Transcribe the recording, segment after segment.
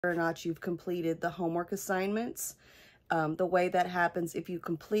or not you've completed the homework assignments. The way that happens, if you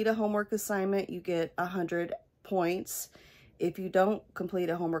complete a homework assignment, you get 100 points. If you don't complete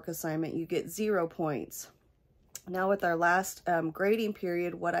a homework assignment, you get 0 points. Now with our last grading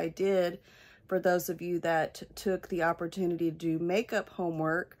period, what I did for those of you that took the opportunity to do makeup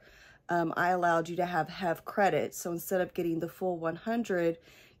homework, I allowed you to have credit. So instead of getting the full 100,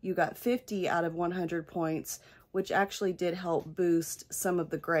 you got 50 out of 100 points, which actually did help boost some of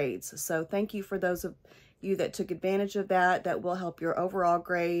the grades. So thank you for those of you that took advantage of that. That will help your overall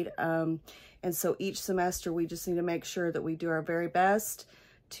grade. And so each semester, we just need to make sure that we do our very best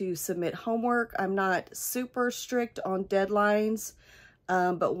to submit homework. I'm not super strict on deadlines,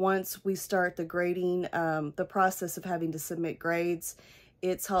 but once we start the grading, the process of having to submit grades,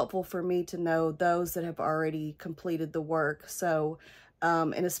 it's helpful for me to know those that have already completed the work. So,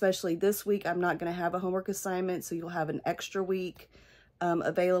 and especially this week, I'm not going to have a homework assignment, so you'll have an extra week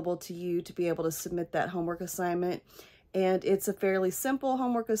available to you to be able to submit that homework assignment. And it's a fairly simple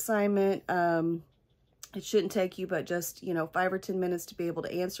homework assignment. It shouldn't take you but just, 5 or 10 minutes to be able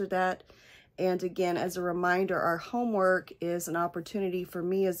to answer that. And again, as a reminder, our homework is an opportunity for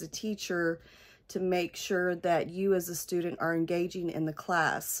me as a teacher to make sure that you as a student are engaging in the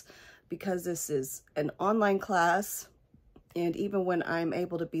class, because this is an online class. And even when I'm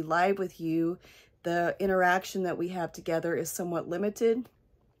able to be live with you, the interaction that we have together is somewhat limited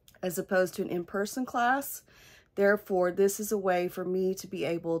as opposed to an in-person class. Therefore, this is a way for me to be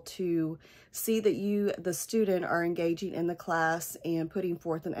able to see that you, the student, are engaging in the class and putting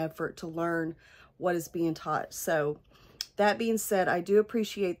forth an effort to learn what is being taught. So that being said, I do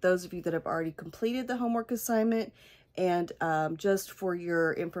appreciate those of you that have already completed the homework assignment. And just for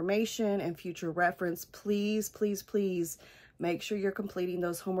your information and future reference, please, please, please make sure you're completing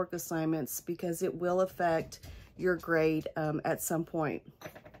those homework assignments, because it will affect your grade at some point.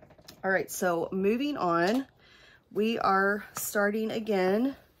 All right, so moving on. We are starting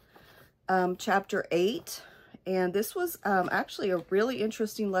again, chapter 8, and this was actually a really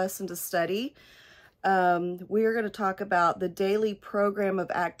interesting lesson to study. We are going to talk about the daily program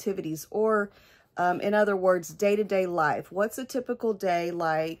of activities, or in other words, day-to-day life. What's a typical day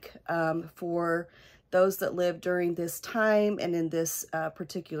like for those that live during this time and in this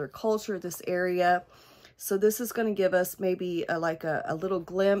particular culture, this area? So this is going to give us maybe like a little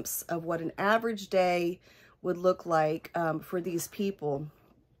glimpse of what an average day would look like for these people.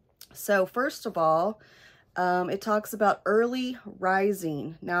 So first of all, it talks about early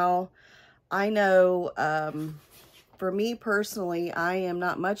rising. Now, I know for me personally, I am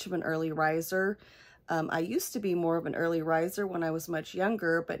not much of an early riser. I used to be more of an early riser when I was much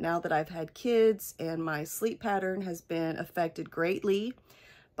younger, but now that I've had kids and my sleep pattern has been affected greatly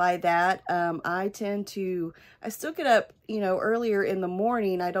by that, I still get up, earlier in the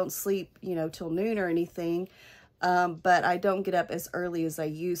morning. I don't sleep, till noon or anything, but I don't get up as early as I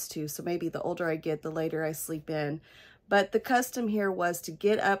used to. So maybe the older I get, the later I sleep in. But the custom here was to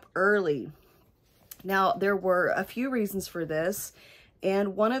get up early. Now, there were a few reasons for this,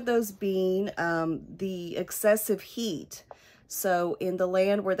 and one of those being the excessive heat. So in the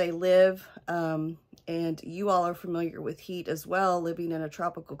land where they live, and you all are familiar with heat as well, living in a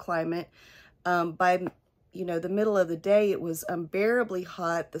tropical climate, by, the middle of the day, it was unbearably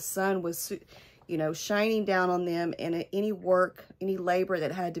hot. The sun was, shining down on them, and any work, any labor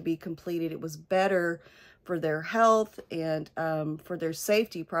that had to be completed, it was better for their health and for their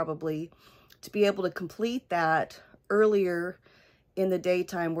safety probably to be able to complete that earlier in the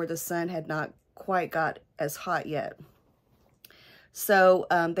daytime where the sun had not quite got as hot yet. So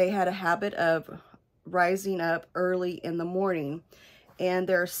they had a habit of rising up early in the morning. And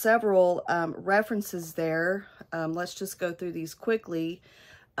there are several references there. Let's just go through these quickly.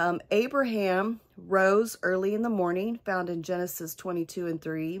 Abraham rose early in the morning, found in Genesis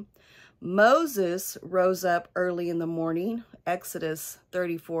 22:3. Moses rose up early in the morning, Exodus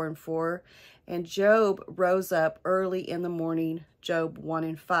 34:4. And Job rose up early in the morning, Job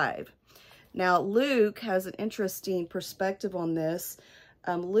 1:5. Now, Luke has an interesting perspective on this.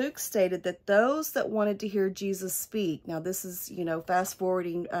 Luke stated that those that wanted to hear Jesus speak, now this is, fast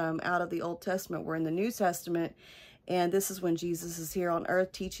forwarding out of the Old Testament, we're in the New Testament, and this is when Jesus is here on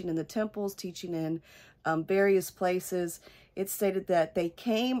earth teaching in the temples, teaching in various places. It stated that they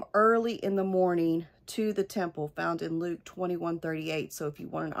came early in the morning to the temple, found in Luke 21:38. So if you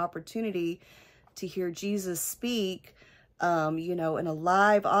want an opportunity to hear Jesus speak, in a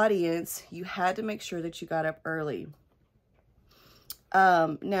live audience, you had to make sure that you got up early.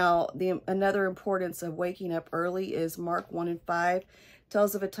 Now, another importance of waking up early is Mark 1:5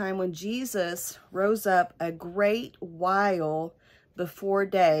 tells of a time when Jesus rose up a great while before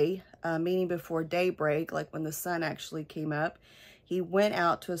day, meaning before daybreak, like when the sun actually came up, he went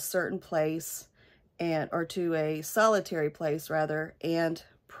out to a certain place or to a solitary place rather, and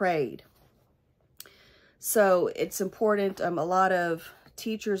prayed. So it's important. A lot of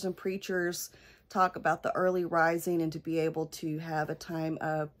teachers and preachers talk about the early rising and to be able to have a time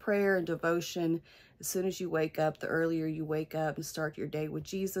of prayer and devotion. As soon as you wake up, the earlier you wake up and start your day with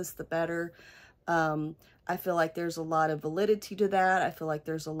Jesus, the better. I feel like there's a lot of validity to that. I feel like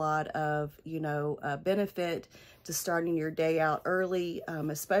there's a lot of, benefit to starting your day out early,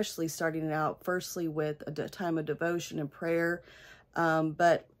 especially starting it out firstly with a time of devotion and prayer.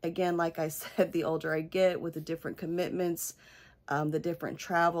 But again, like I said, the older I get with the different commitments, the different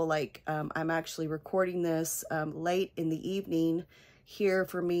travel, like I'm actually recording this late in the evening. Here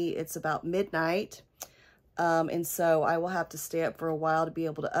for me, it's about midnight. And so I will have to stay up for a while to be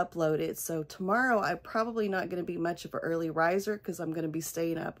able to upload it. So tomorrow I'm probably not going to be much of an early riser because I'm going to be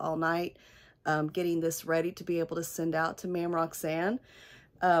staying up all night getting this ready to be able to send out to Ma'am Roxanne.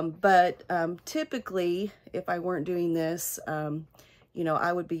 But typically, if I weren't doing this,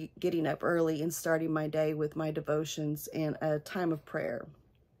 I would be getting up early and starting my day with my devotions and a time of prayer.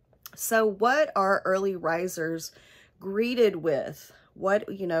 So what are early risers greeted with? What,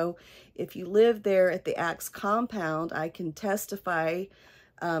 if you live there at the Axe compound, I can testify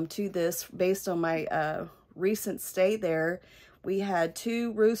to this based on my recent stay there. We had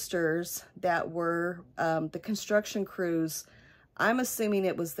 2 roosters that were the construction crews. I'm assuming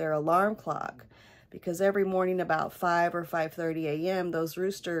it was their alarm clock, because every morning about 5 or 5:30 a.m., those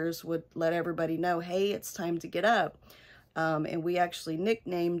roosters would let everybody know, hey, it's time to get up. And we actually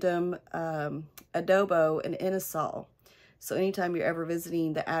nicknamed them Adobo and Inasal. So anytime you're ever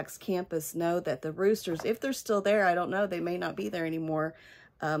visiting the Axe campus, know that the roosters, if they're still there, I don't know, they may not be there anymore.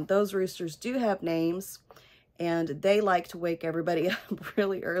 Those roosters do have names, and they like to wake everybody up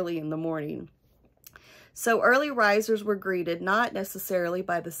really early in the morning. So early risers were greeted not necessarily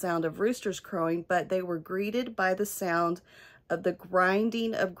by the sound of roosters crowing, but they were greeted by the sound of the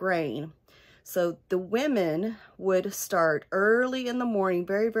grinding of grain. So the women would start early in the morning,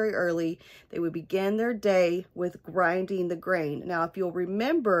 very, very early. They would begin their day with grinding the grain. Now, if you'll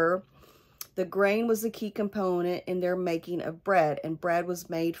remember, the grain was a key component in their making of bread, and bread was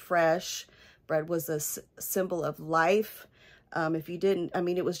made fresh. Bread was a symbol of life. If you didn't,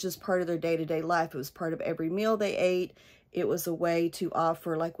 it was just part of their day-to-day life. It was part of every meal they ate. It was a way to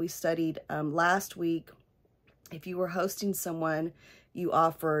offer, like we studied last week, if you were hosting someone, you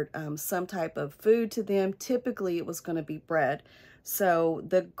offered some type of food to them. Typically, it was going to be bread. So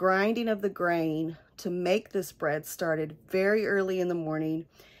the grinding of the grain to make this bread started very early in the morning.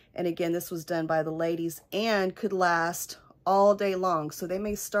 And again, this was done by the ladies and could last all day long. So they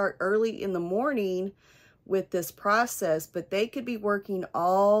may start early in the morning with this process, but they could be working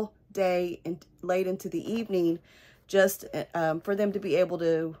all day and late into the evening just for them to be able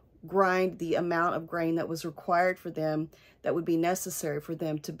to grind the amount of grain that was required for them, that would be necessary for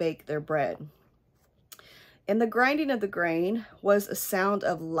them to bake their bread. And the grinding of the grain was a sound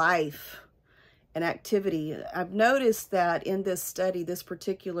of life and activity. I've noticed that in this study, this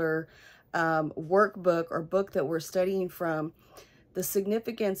particular workbook or book that we're studying from, the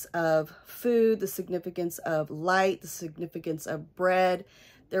significance of food, the significance of light, the significance of bread,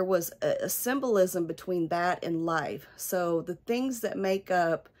 there was a symbolism between that and life. So the things that make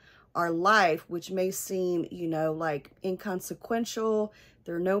up our life, which may seem, like inconsequential,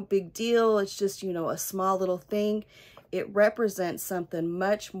 they're no big deal, it's just, a small little thing, it represents something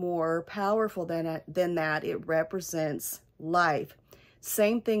much more powerful than that. It represents life.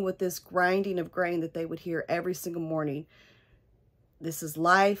 Same thing with this grinding of grain that they would hear every single morning. This is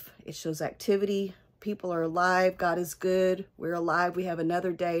life. It shows activity. People are alive. God is good. We're alive. We have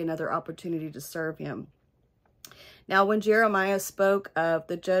another day, another opportunity to serve him. Now, when Jeremiah spoke of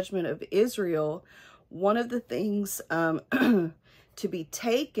the judgment of Israel, one of the things to be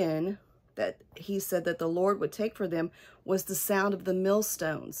taken, that he said that the Lord would take for them, was the sound of the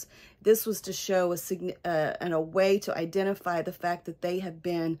millstones. This was to show a way to identify the fact that they had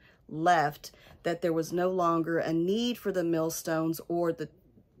been left, that there was no longer a need for the millstones or the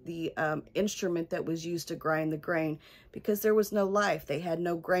instrument that was used to grind the grain, because there was no life. They had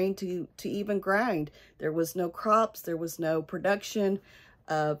no grain to even grind. There was no crops. There was no production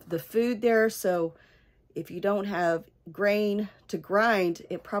of the food there. So if you don't have grain to grind,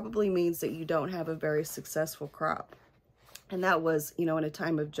 it probably means that you don't have a very successful crop. And that was, in a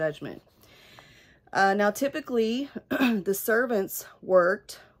time of judgment. Now, typically, the servants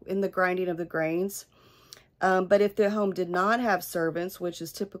worked in the grinding of the grains. But if the home did not have servants, which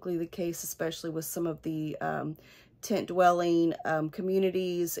is typically the case, especially with some of the tent dwelling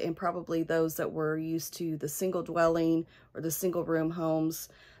communities, and probably those that were used to the single dwelling or the single room homes,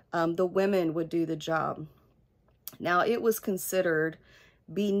 the women would do the job. Now, it was considered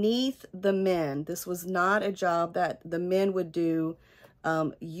beneath the men. This was not a job that the men would do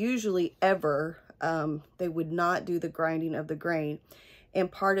usually ever. They would not do the grinding of the grain.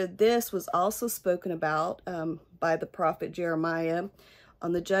 And part of this was also spoken about by the prophet Jeremiah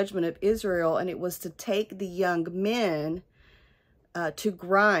on the judgment of Israel, and it was to take the young men to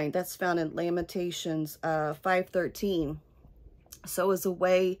grind. That's found in Lamentations 5:13. So as a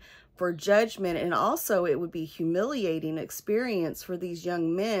way for judgment, and also it would be humiliating experience for these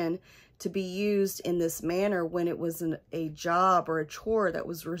young men to be used in this manner when it was a job or a chore that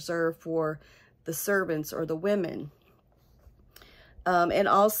was reserved for the servants or the women. And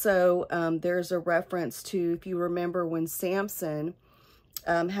also there's a reference to, if you remember, when Samson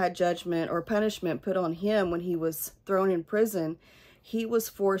had judgment or punishment put on him when he was thrown in prison, he was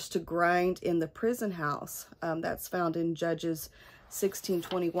forced to grind in the prison house. That's found in Judges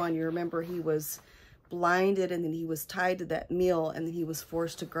 16:21. You remember he was blinded, and then he was tied to that mill, and then he was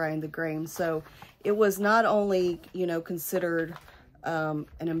forced to grind the grain. So it was not only, you know, considered an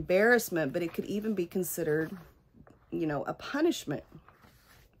embarrassment, but it could even be considered, you know, a punishment.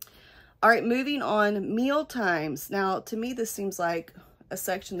 All right, moving on, meal times. Now, to me, this seems like a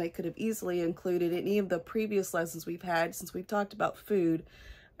section they could have easily included in any of the previous lessons we've had since we've talked about food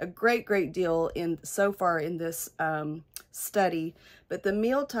a great deal so far in this study. But the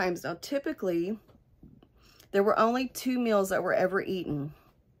meal times, now typically there were only 2 meals that were ever eaten,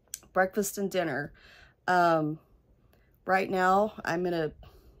 breakfast and dinner. Right now I'm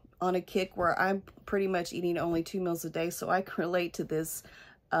on a kick where I'm pretty much eating only 2 meals a day, so I can relate to this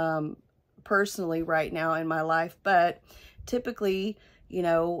personally right now in my life. But typically, you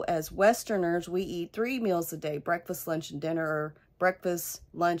know, as Westerners, we eat 3 meals a day, breakfast, lunch, and dinner, or breakfast,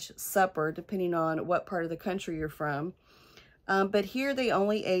 lunch, supper, depending on what part of the country you're from. But here they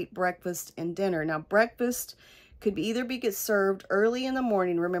only ate breakfast and dinner. Now, breakfast could either get served early in the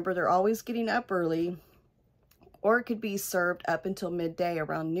morning. Remember, they're always getting up early, or it could be served up until midday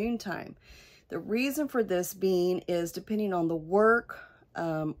around noontime. The reason for this being is depending on the work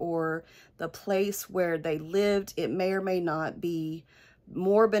or the place where they lived, it may or may not be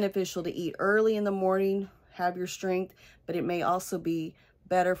more beneficial to eat early in the morning, have your strength, but it may also be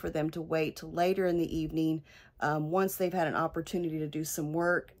better for them to wait till later in the evening once they've had an opportunity to do some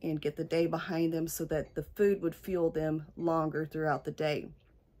work and get the day behind them, so that the food would fuel them longer throughout the day.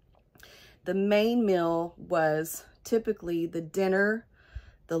 The main meal was typically the dinner,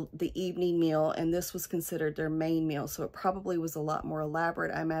 the evening meal, and this was considered their main meal. So it probably was a lot more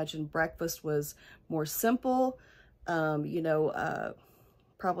elaborate. I imagine breakfast was more simple, you know,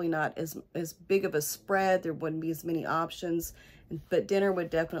 probably not as big of a spread. There wouldn't be as many options, but dinner would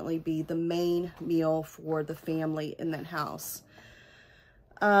definitely be the main meal for the family in that house.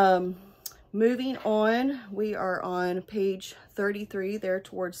 Moving on, we are on page 33 there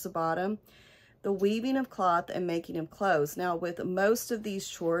towards the bottom. The weaving of cloth and making of clothes. Now, with most of these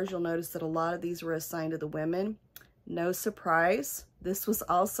chores, you'll notice that a lot of these were assigned to the women. No surprise. This was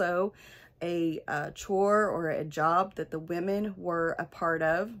also a chore or a job that the women were a part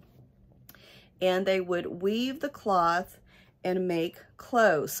of. And they would weave the cloth and make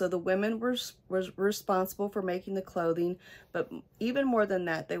clothes. So the women were responsible for making the clothing, but even more than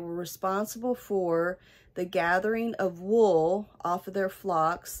that, they were responsible for the gathering of wool off of their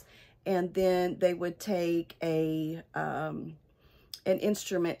flocks, and then they would take an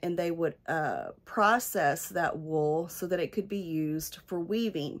instrument and they would process that wool so that it could be used for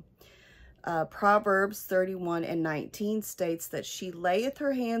weaving. Proverbs 31:19 states that she layeth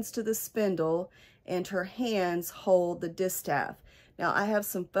her hands to the spindle, and her hands hold the distaff. Now, I have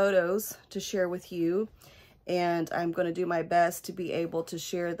some photos to share with you, and I'm going to do my best to be able to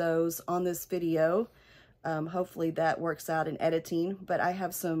share those on this video. Hopefully that works out in editing, but I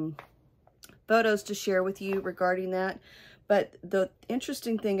have some photos to share with you regarding that. But the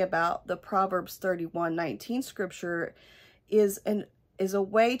interesting thing about the Proverbs 31:19 scripture is a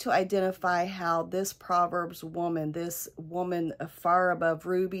way to identify how this Proverbs woman, this woman far above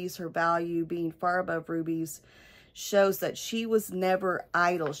rubies, her value being far above rubies, shows that she was never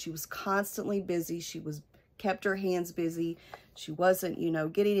idle. She was constantly busy. She kept her hands busy. She wasn't, you know,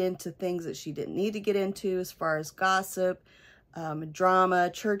 getting into things that she didn't need to get into as far as gossip,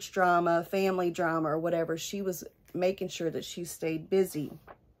 drama, church drama, family drama, or whatever. She was making sure that she stayed busy.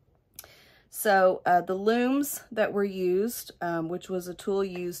 So the looms that were used, which was a tool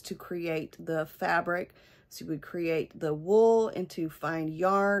used to create the fabric. So you would create the wool into fine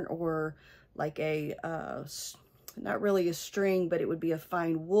yarn, or like a not really a string, but it would be a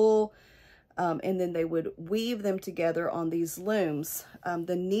fine wool. And then they would weave them together on these looms.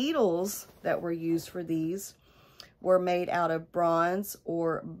 The needles that were used for these were made out of bronze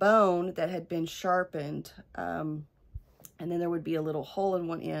or bone that had been sharpened. And then there would be a little hole in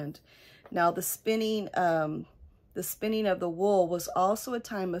one end. Now the spinning of the wool was also a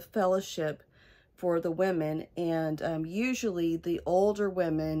time of fellowship for the women, and usually the older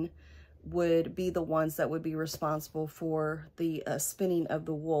women would be the ones that would be responsible for the spinning of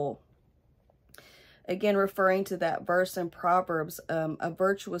the wool. Again, referring to that verse in Proverbs, a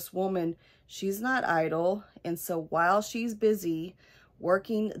virtuous woman, she's not idle, and so while she's busy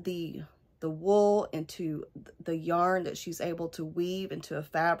working the wool into the yarn that she's able to weave into a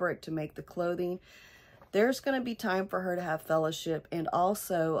fabric to make the clothing, there's going to be time for her to have fellowship. And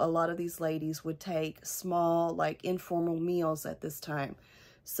also a lot of these ladies would take small, like informal meals at this time.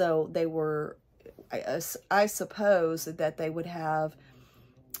 So they were, I suppose that they would have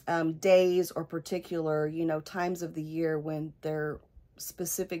days or particular, you know, times of the year when their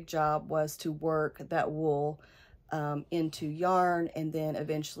specific job was to work that wool into yarn and then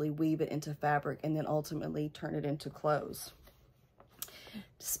eventually weave it into fabric and then ultimately turn it into clothes.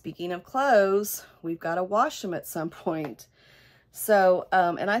 Speaking of clothes, we've got to wash them at some point. So,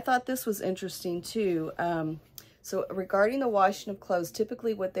 and I thought this was interesting too. So regarding the washing of clothes,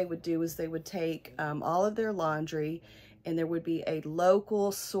 typically what they would do is they would take all of their laundry, and there would be a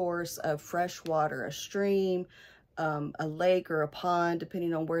local source of fresh water, a stream, a lake or a pond,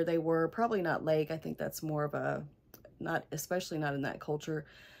 depending on where they were. Probably not lake. I think that's more of a, not, especially not in that culture,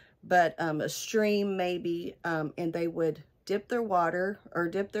 but a stream maybe, and they would dip their water or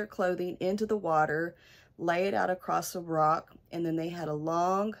dip their clothing into the water, lay it out across a rock, and then they had a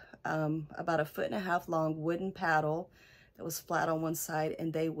long, about 1.5 foot long wooden paddle that was flat on one side,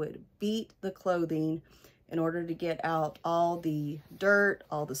 and they would beat the clothing in order to get out all the dirt,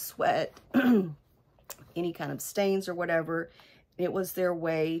 all the sweat, any kind of stains or whatever. It was their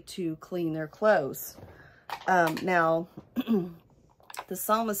way to clean their clothes. Now, the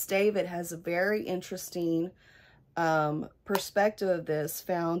psalmist David has a very interesting perspective of this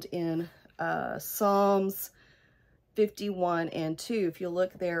found in Psalms 51 and 2. If you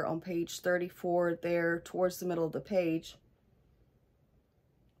look there on page 34, there towards the middle of the page,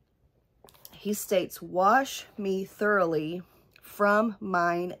 he states, "Wash me thoroughly from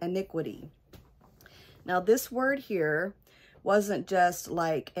mine iniquity." Now this word here wasn't just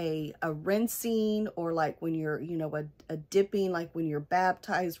like a rinsing, or like when you're, you know, a dipping, like when you're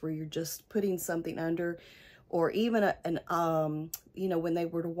baptized where you're just putting something under, or even you know, when they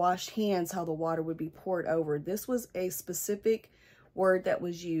were to wash hands, how the water would be poured over. This was a specific word that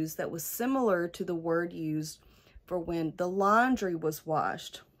was used that was similar to the word used for when the laundry was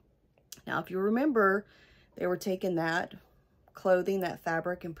washed. Now, if you remember, they were taking that clothing, that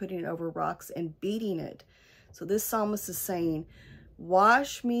fabric, and putting it over rocks and beating it. So this psalmist is saying,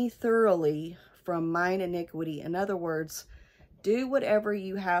 wash me thoroughly from mine iniquity. In other words, do whatever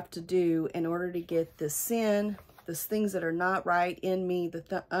you have to do in order to get the sin, the things that are not right in me,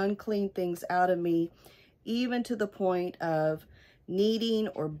 the unclean things out of me, even to the point of kneading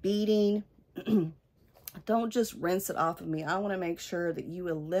or beating. Don't just rinse it off of me. I want to make sure that you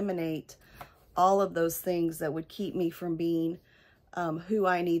eliminate all of those things that would keep me from being who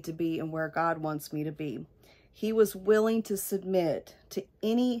I need to be and where God wants me to be. He was willing to submit to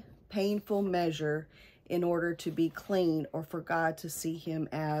any painful measure in order to be clean, or for God to see him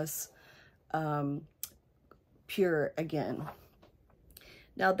as pure again.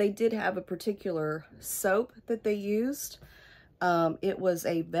 Now, they did have a particular soap that they used. It was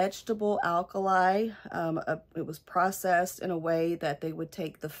a vegetable alkali. It was processed in a way that they would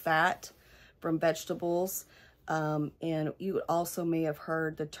take the fat from vegetables. And you also may have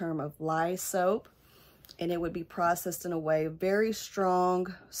heard the term of lye soap. And it would be processed in a way, very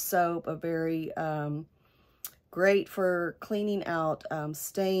strong soap, a very great for cleaning out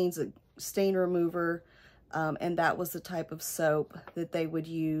stains, a stain remover. And that was the type of soap that they would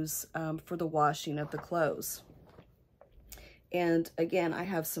use for the washing of the clothes. And again, I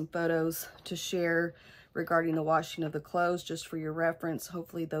have some photos to share regarding the washing of the clothes, just for your reference.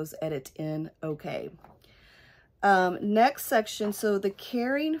 Hopefully those edit in okay. Next section, so the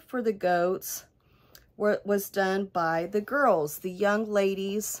caring for the goats was done by the girls, the young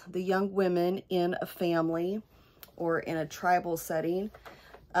ladies, the young women in a family or in a tribal setting.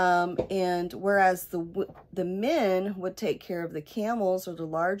 And whereas the men would take care of the camels or the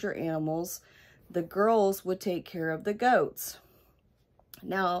larger animals, the girls would take care of the goats.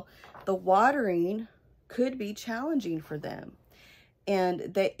 Now, the watering could be challenging for them.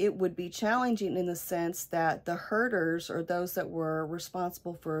 And that it would be challenging in the sense that the herders, or those that were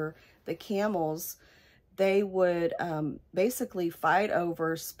responsible for the camels, they would basically fight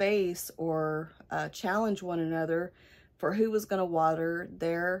over space, or challenge one another for who was going to water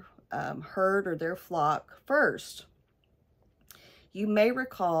their herd or their flock first. You may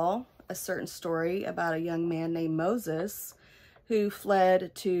recall a certain story about a young man named Moses who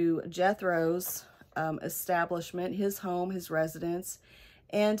fled to Jethro's establishment, his home, his residence,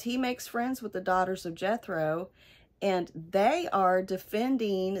 and he makes friends with the daughters of Jethro, and they are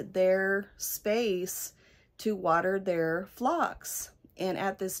defending their space to water their flocks. And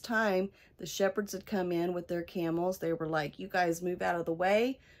at this time, the shepherds had come in with their camels. They were like, you guys move out of the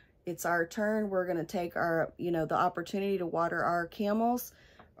way. It's our turn. We're going to take our, the opportunity to water our camels,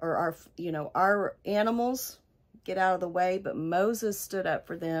 or our, our animals. Get out of the way. But Moses stood up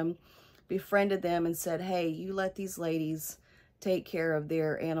for them, befriended them, and said, hey, you let these ladies take care of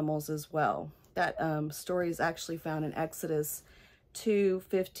their animals as well. That story is actually found in Exodus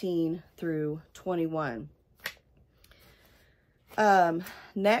 2:15 through 21.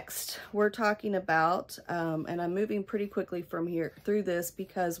 Next, we're talking about, and I'm moving pretty quickly from here through this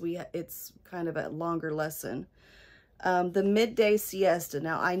because it's kind of a longer lesson. The midday siesta.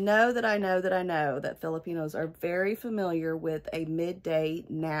 Now, I know that Filipinos are very familiar with a midday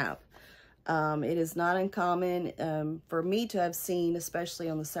nap. It is not uncommon for me to have seen, especially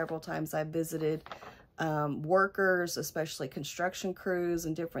on the several times I've visited, workers, especially construction crews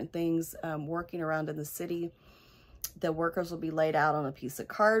and different things, working around in the city. The workers will be laid out on a piece of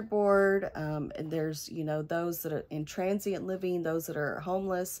cardboard, and there's, those that are in transient living, those that are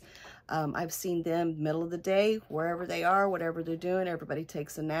homeless. I've seen them middle of the day, wherever they are, whatever they're doing, everybody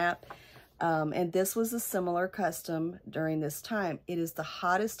takes a nap. And this was a similar custom during this time. It is the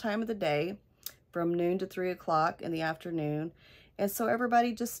hottest time of the day, from noon to 3 o'clock in the afternoon. And so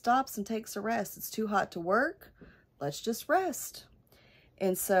everybody just stops and takes a rest. It's too hot to work. Let's just rest.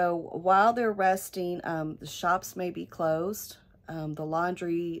 And so while they're resting, the shops may be closed. The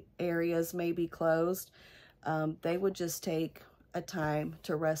laundry areas may be closed. They would just take a time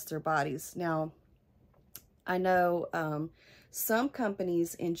to rest their bodies. Now, I know some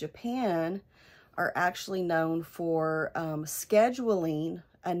companies in Japan are actually known for scheduling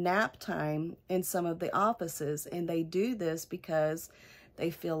a nap time in some of the offices. And they do this because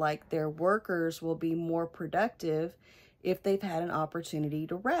they feel like their workers will be more productive if they've had an opportunity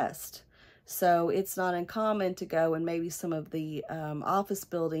to rest. So it's not uncommon to go in maybe some of the office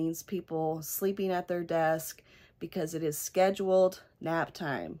buildings, people sleeping at their desk because it is scheduled nap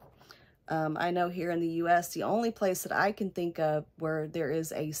time. I know here in the U.S., the only place that I can think of where there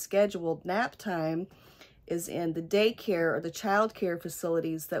is a scheduled nap time is in the daycare or the child care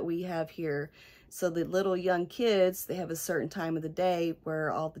facilities that we have here. So the little young kids, they have a certain time of the day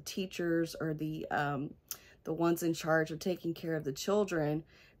where all the teachers, or the ones in charge of taking care of the children,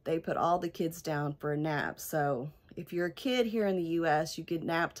 they put all the kids down for a nap. So if you're a kid here in the U.S., you get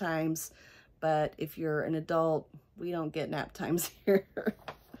nap times, but if you're an adult, we don't get nap times here.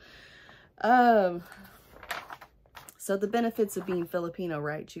 So the benefits of being Filipino,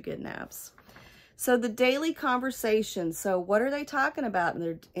 right? You get naps. So the daily conversation. So what are they talking about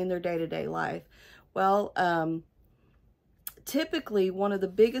in their day-to-day life? Well, typically one of the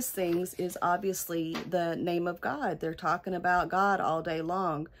biggest things is obviously the name of God. They're talking about God all day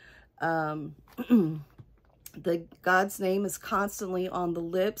long. God's name is constantly on the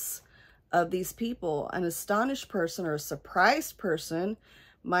lips of these people. An astonished person or a surprised person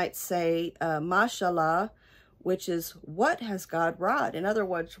might say, mashallah, which is, what has God wrought? In other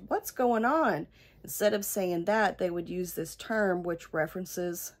words, what's going on? Instead of saying that, they would use this term which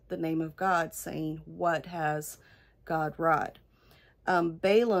references the name of God, saying, what has God wrought?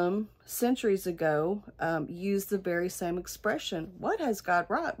 Balaam, centuries ago, used the very same expression. What has God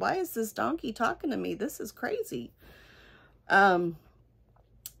wrought? Why is this donkey talking to me? This is crazy.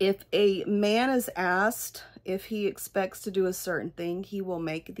 If a man is asked if he expects to do a certain thing, he will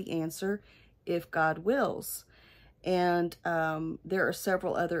make the answer, if God wills. And there are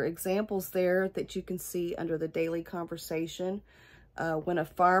several other examples there that you can see under the daily conversation. When a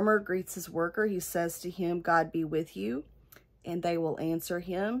farmer greets his worker, he says to him, God be with you. And they will answer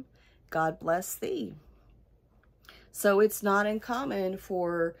him, God bless thee. So it's not uncommon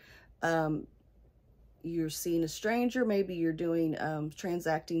for you're seeing a stranger, maybe you're doing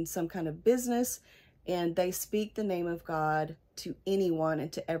transacting some kind of business, and they speak the name of God to anyone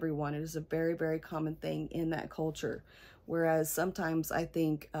and to everyone. It is a very, very common thing in that culture. Whereas sometimes I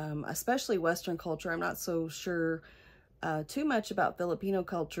think, especially Western culture, I'm not so sure too much about Filipino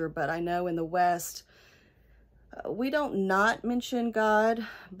culture, but I know in the West, We don't not mention God,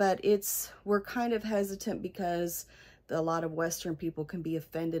 but we're kind of hesitant because a lot of Western people can be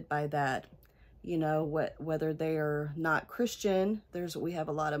offended by that. You know, whether they are not Christian. We have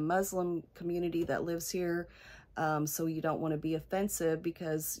a lot of Muslim community that lives here. So you don't want to be offensive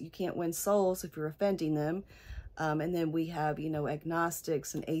because you can't win souls if you're offending them. And then we have, you know,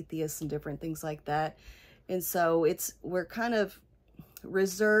 agnostics and atheists and different things like that. And so we're kind of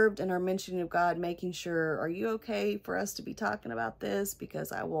reserved in our mentioning of God, making sure, are you okay for us to be talking about this?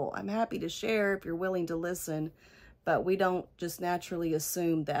 Because I'm happy to share if you're willing to listen, but we don't just naturally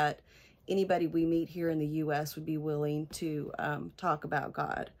assume that anybody we meet here in the U.S. would be willing to talk about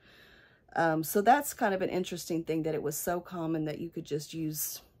God. So that's kind of an interesting thing, that it was so common that you could just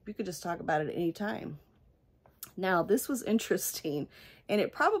talk about it at any time. Now, this was interesting, and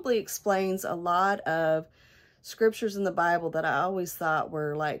it probably explains a lot of scriptures in the Bible that I always thought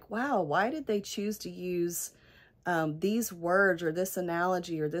were like, wow, why did they choose to use these words or this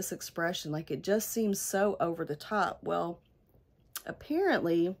analogy or this expression? Like, it just seems so over the top. Well,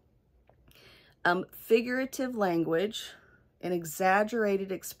 apparently, figurative language and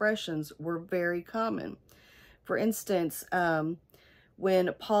exaggerated expressions were very common. For instance,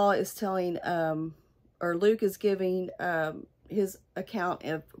 when Paul is telling, or Luke is giving his account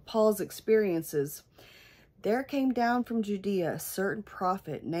of Paul's experiences, there came down from Judea a certain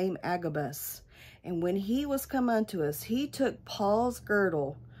prophet named Agabus, and when he was come unto us, he took Paul's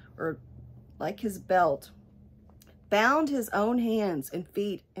girdle, or like his belt, bound his own hands and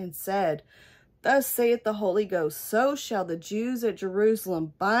feet, and said, Thus saith the Holy Ghost, so shall the Jews at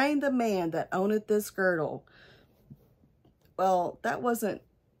Jerusalem bind the man that owneth this girdle. Well, that wasn't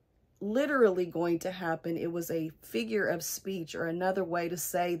literally going to happen. It was a figure of speech, or another way to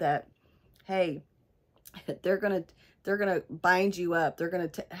say that, hey, they're gonna bind you up. They're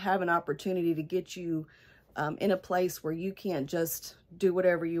gonna have an opportunity to get you in a place where you can't just do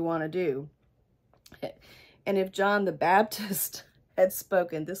whatever you want to do. And if John the Baptist had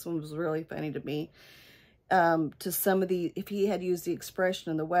spoken, this one was really funny to me, to some of if he had used the expression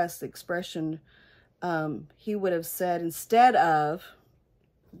in the West, the expression, he would have said, instead of,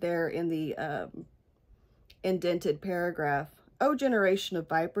 there in the indented paragraph, O generation of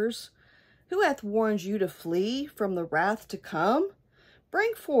vipers, who hath warned you to flee from the wrath to come?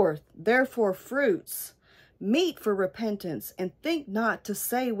 Bring forth, therefore, fruits, meet for repentance, and think not to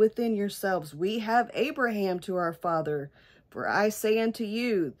say within yourselves, We have Abraham to our father. For I say unto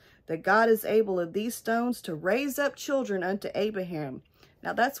you, that God is able of these stones to raise up children unto Abraham.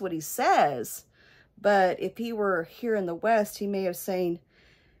 Now that's what he says, but if he were here in the West, he may have saying,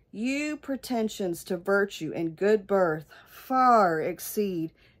 you pretensions to virtue and good birth far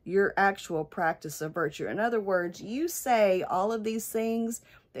exceed your actual practice of virtue. In other words, you say all of these things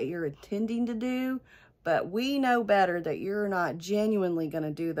that you're intending to do, but we know better that you're not genuinely going to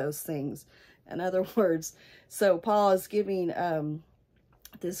do those things. In other words, so Paul is giving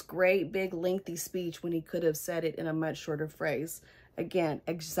this great big lengthy speech when he could have said it in a much shorter phrase. Again,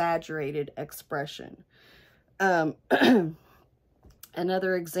 exaggerated expression. Another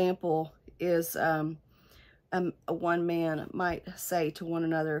example is one man might say to one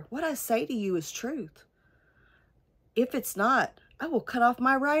another, what I say to you is truth. If it's not, I will cut off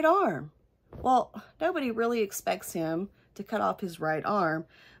my right arm. Well, nobody really expects him to cut off his right arm,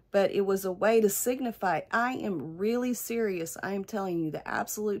 but it was a way to signify, I am really serious. I am telling you the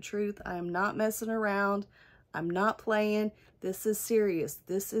absolute truth. I am not messing around. I'm not playing. This is serious.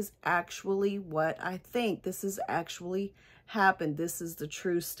 This is actually what I think. This has actually happened. This is the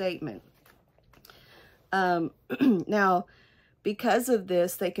true statement. Now, because of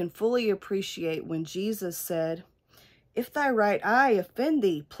this, they can fully appreciate when Jesus said, if thy right eye offend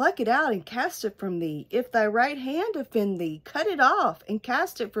thee, pluck it out and cast it from thee. If thy right hand offend thee, cut it off and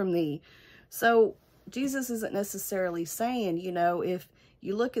cast it from thee. So Jesus isn't necessarily saying, you know, if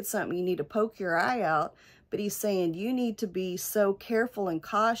you look at something, you need to poke your eye out, but he's saying you need to be so careful and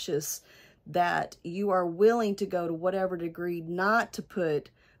cautious that you are willing to go to whatever degree not to put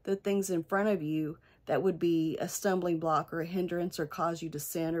the things in front of you that would be a stumbling block or a hindrance or cause you to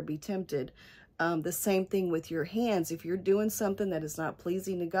sin or be tempted. The same thing with your hands. If you're doing something that is not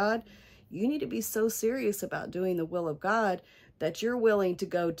pleasing to God, you need to be so serious about doing the will of God that you're willing to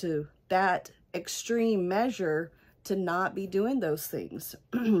go to that extreme measure to not be doing those things.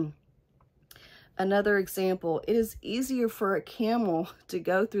 Another example, it is easier for a camel to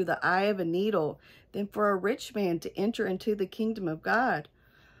go through the eye of a needle than for a rich man to enter into the kingdom of God.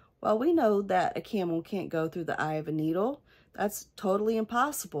 Well, we know that a camel can't go through the eye of a needle. That's totally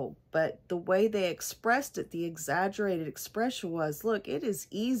impossible. But the way they expressed it, the exaggerated expression was, look, it is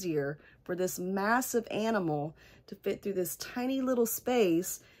easier for this massive animal to fit through this tiny little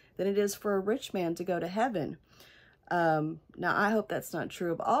space than it is for a rich man to go to heaven. Now, I hope that's not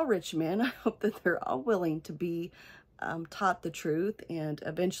true of all rich men. I hope that they're all willing to be taught the truth and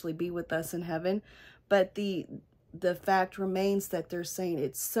eventually be with us in heaven. But the fact remains that they're saying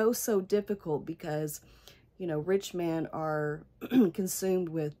it's so difficult because, you know, rich men are consumed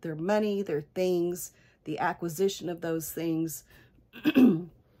with their money, their things, the acquisition of those things.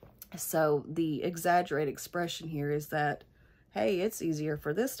 So the exaggerated expression here is that, hey, it's easier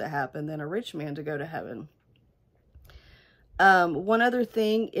for this to happen than a rich man to go to heaven. One other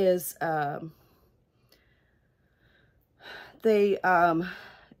thing is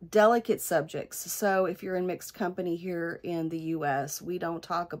delicate subjects. So if you're in mixed company here in the U.S., we don't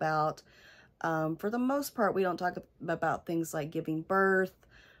talk about, for the most part, we don't talk about things like giving birth,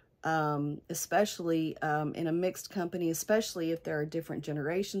 especially in a mixed company, especially if there are different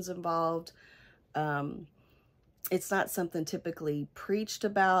generations involved. It's not something typically preached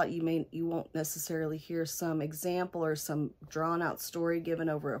about. You won't necessarily hear some example or some drawn out story given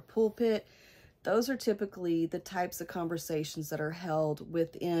over a pulpit. Those are typically the types of conversations that are held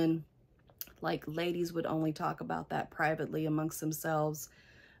within, like ladies would only talk about that privately amongst themselves.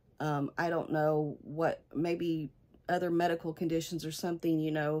 I don't know what, maybe other medical conditions or something,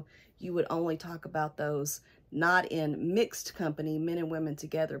 you know, you would only talk about those, not in mixed company, men and women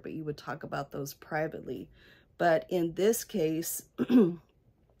together, but you would talk about those privately. But in this case,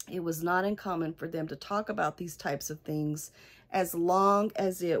 it was not uncommon for them to talk about these types of things as long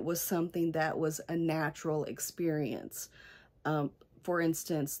as it was something that was a natural experience. For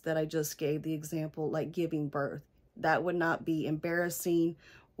instance, that I just gave the example, like giving birth. That would not be embarrassing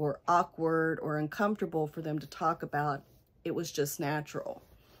or awkward or uncomfortable for them to talk about. It was just natural.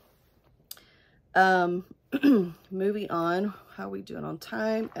 Moving on. How are we doing on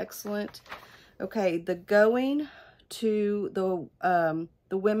time? Excellent. Okay, the going to the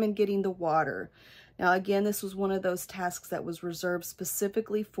women getting the water. Now, again, this was one of those tasks that was reserved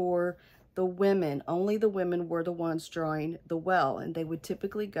specifically for the women. Only the women were the ones drawing the well, and they would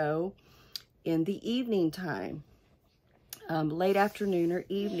typically go in the evening time, late afternoon or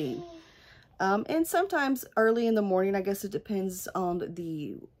evening. And sometimes early in the morning. I guess it depends on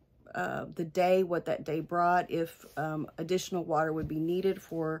the day, what that day brought, if additional water would be needed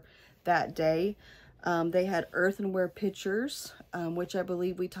for that day. They had earthenware pitchers, which I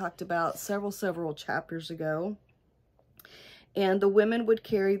believe we talked about several chapters ago. And the women would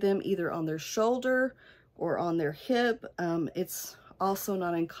carry them either on their shoulder or on their hip. It's also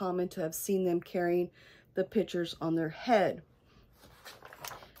not uncommon to have seen them carrying the pitchers on their head.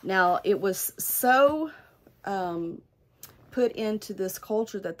 Now, it was so put into this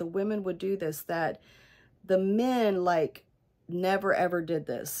culture that the women would do this, that the men, like, never ever did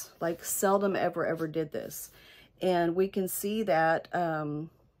this, like seldom ever did this. And we can see that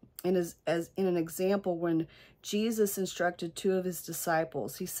as in an example when Jesus instructed two of his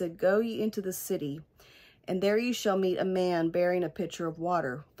disciples. He said, "Go ye into the city, and there ye shall meet a man bearing a pitcher of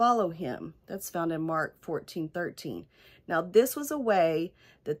water. Follow him." That's found in Mark 14:13. Now, this was a way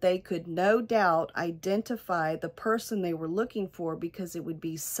that they could no doubt identify the person they were looking for, because it would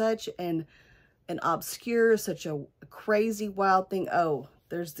be such an obscure, such a crazy, wild thing. Oh,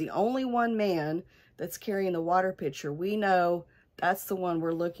 there's the only one man that's carrying the water pitcher. We know that's the one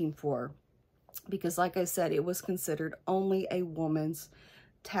we're looking for, because like I said, it was considered only a woman's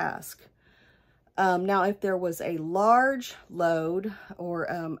task. Now, if there was a large load or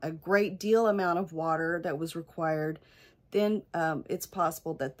a great deal amount of water that was required, then it's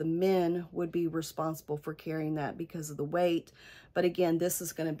possible that the men would be responsible for carrying that because of the weight. But again, this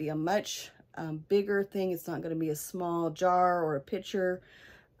is going to be a much bigger thing. It's not going to be a small jar or a pitcher,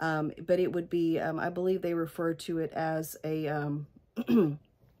 but it would be, I believe they refer to it as a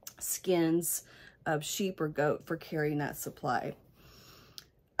skins of sheep or goat for carrying that supply.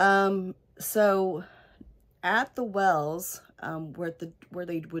 So at the wells, where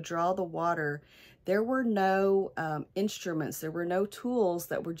they would draw the water, there were no instruments, there were no tools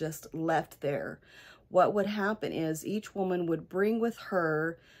that were just left there. What would happen is each woman would bring with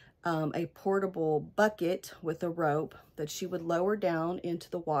her a portable bucket with a rope that she would lower down into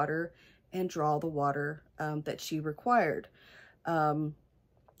the water and draw the water that she required.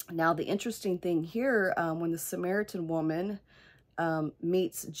 Now, the interesting thing here, when the Samaritan woman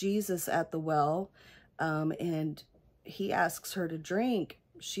meets Jesus at the well, and he asks her to drink,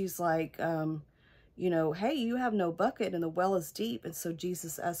 she's like, you know, hey, you have no bucket and the well is deep. And so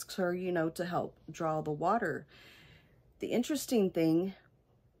Jesus asks her, you know, to help draw the water. The interesting thing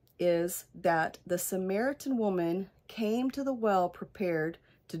is that the Samaritan woman came to the well prepared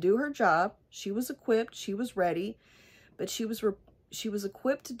to do her job. She was equipped, she was ready, but she was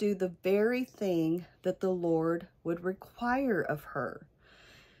equipped to do the very thing that the Lord would require of her.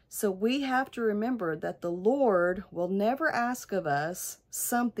 So we have to remember that the Lord will never ask of us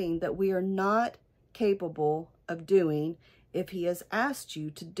something that we are not capable of doing. If he has asked you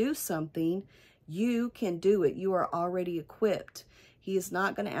to do something, you can do it. You are already equipped. He is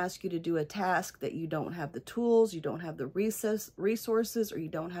not going to ask you to do a task that you don't have the tools, you don't have the resources, or you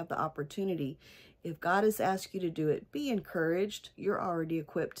don't have the opportunity. If God has asked you to do it, be encouraged. You're already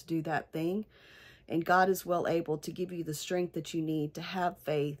equipped to do that thing. And God is well able to give you the strength that you need to have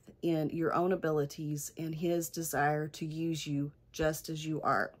faith in your own abilities and his desire to use you just as you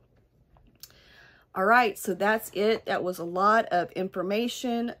are. All right, so that's it. That was a lot of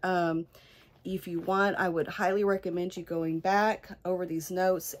information. If you want, I would highly recommend you going back over these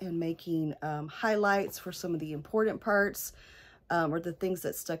notes and making highlights for some of the important parts or the things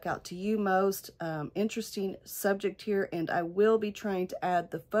that stuck out to you most. Interesting subject here, and I will be trying to add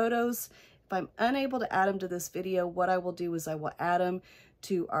the photos. If I'm unable to add them to this video, what I will do is I will add them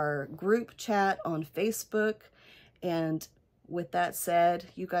to our group chat on Facebook. And with that said,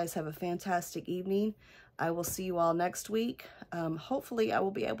 you guys have a fantastic evening. I will see you all next week. Hopefully I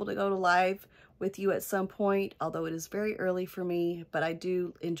will be able to go to live with you at some point, although it is very early for me, but I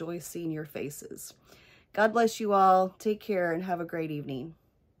do enjoy seeing your faces. God bless you all. Take care and have a great evening.